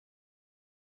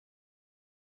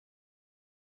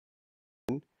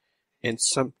and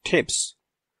some tips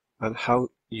on how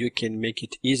you can make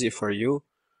it easy for you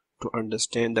to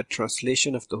understand the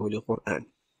translation of the Holy Quran.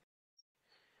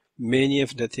 Many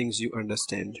of the things you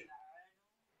understand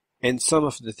and some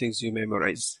of the things you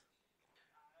memorize.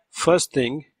 First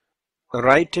thing,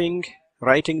 writing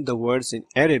the words in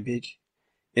Arabic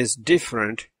is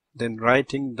different than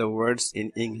writing the words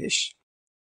in English.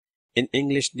 In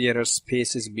English, there are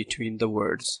spaces between the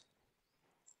words.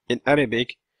 In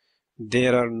Arabic,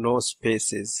 there are no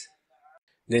spaces.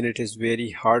 Then it is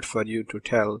very hard for you to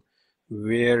tell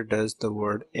where does the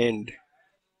word end.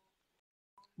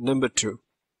 Number 2.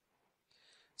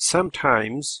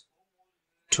 Sometimes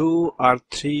 2 or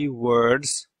 3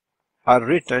 words are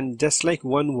written just like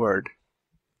one word.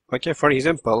 Okay, for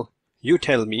example, you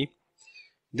tell me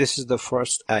this is the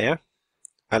first ayah,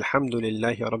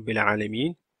 Alhamdulillahi Rabbil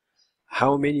Alameen.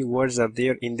 How many words are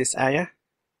there in this ayah?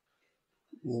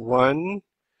 1,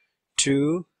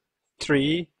 2,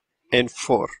 3, and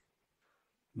 4.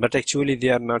 But actually they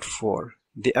are not 4.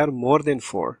 They are more than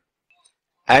 4.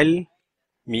 Al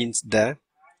means the,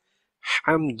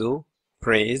 Hamdu,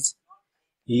 praise,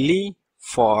 Li,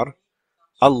 for,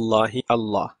 Allahi,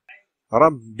 Allah,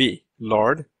 Rabbi,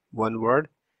 Lord, one word,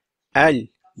 Al,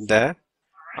 the,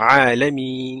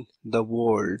 Alameen, the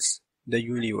worlds, the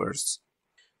universe,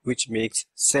 which makes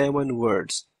 7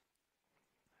 words.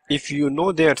 If you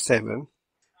know there are 7,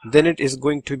 then it is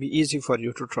going to be easy for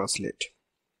you to translate.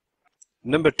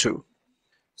 Number 2.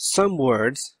 Some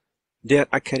words, they are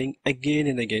occurring again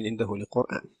and again in the Holy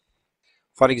Quran.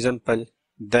 For example,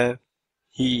 the,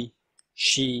 he,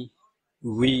 she,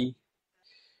 we.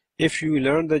 If you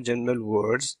learn the general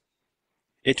words,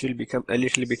 it will become a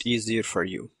little bit easier for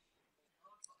you.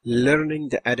 Learning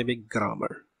the Arabic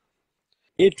grammar.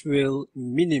 It will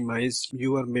minimize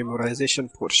your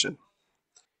memorization portion.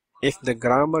 If the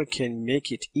grammar can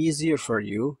make it easier for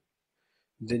you,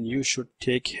 then you should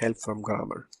take help from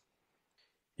grammar.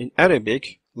 In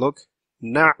Arabic, look,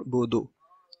 na'budu.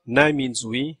 Na means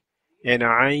we, and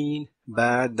ayn,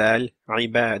 badal,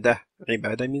 ibadah.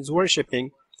 Ibadah means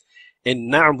worshipping,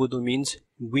 and na'budu means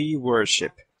we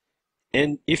worship.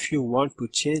 And if you want to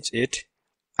change it,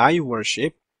 I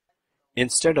worship,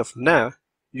 instead of na,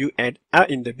 you add a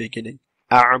in the beginning.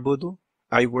 A'budu,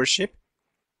 I worship.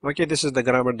 Okay, this is the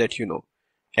grammar that you know.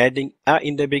 Adding a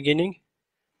in the beginning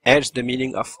adds the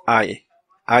meaning of I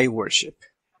worship.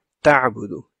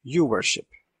 Ta'budu, you worship.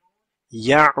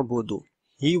 Ya'budu,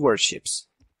 he worships.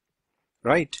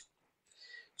 Right?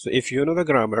 So if you know the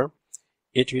grammar,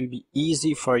 it will be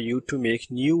easy for you to make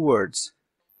new words.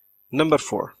 Number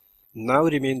 4. Now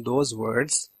remain those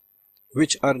words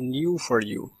which are new for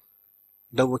you,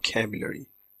 the vocabulary.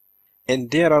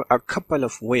 And there are a couple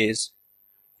of ways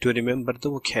to remember the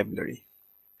vocabulary.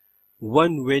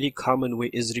 One very common way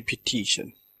is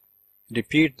repetition.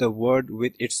 Repeat the word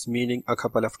with its meaning a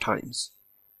couple of times.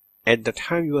 At the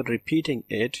time you are repeating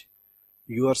it,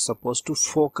 you are supposed to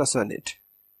focus on it.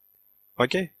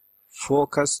 Okay?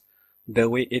 Focus the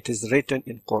way it is written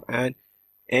in Quran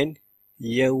and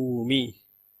yawmi,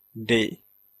 day.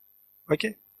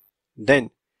 Okay? Then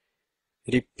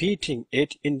repeating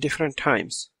it in different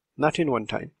times, not in one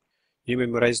time. You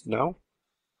memorized now.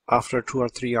 After 2 or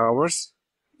 3 hours,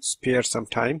 spare some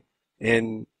time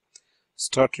and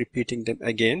start repeating them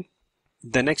again.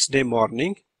 The next day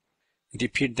morning,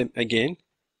 repeat them again.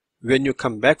 When you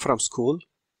come back from school,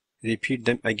 repeat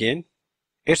them again.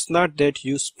 It's not that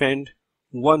you spend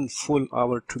 1 full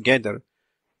hour together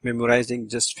memorizing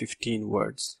just 15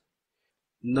 words.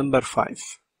 Number 5.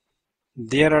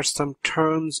 There are some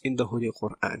terms in the Holy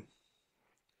Quran.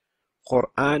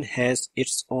 Quran has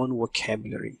its own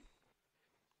vocabulary.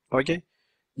 Okay?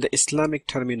 The Islamic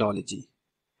terminology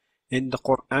and the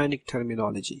Quranic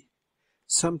terminology.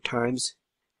 Sometimes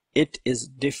it is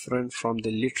different from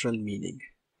the literal meaning.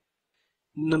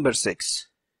 Number 6.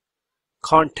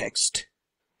 Context.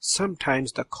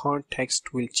 Sometimes the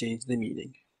context will change the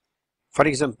meaning. For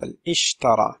example,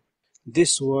 ishtara.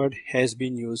 This word has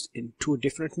been used in 2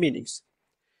 different meanings.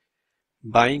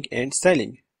 Buying and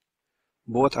selling.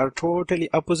 Both are totally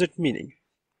opposite meaning.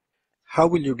 How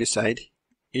will you decide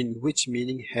in which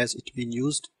meaning has it been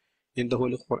used in the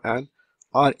Holy Quran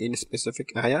or in a specific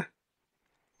ayah?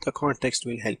 The context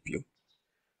will help you,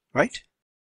 right?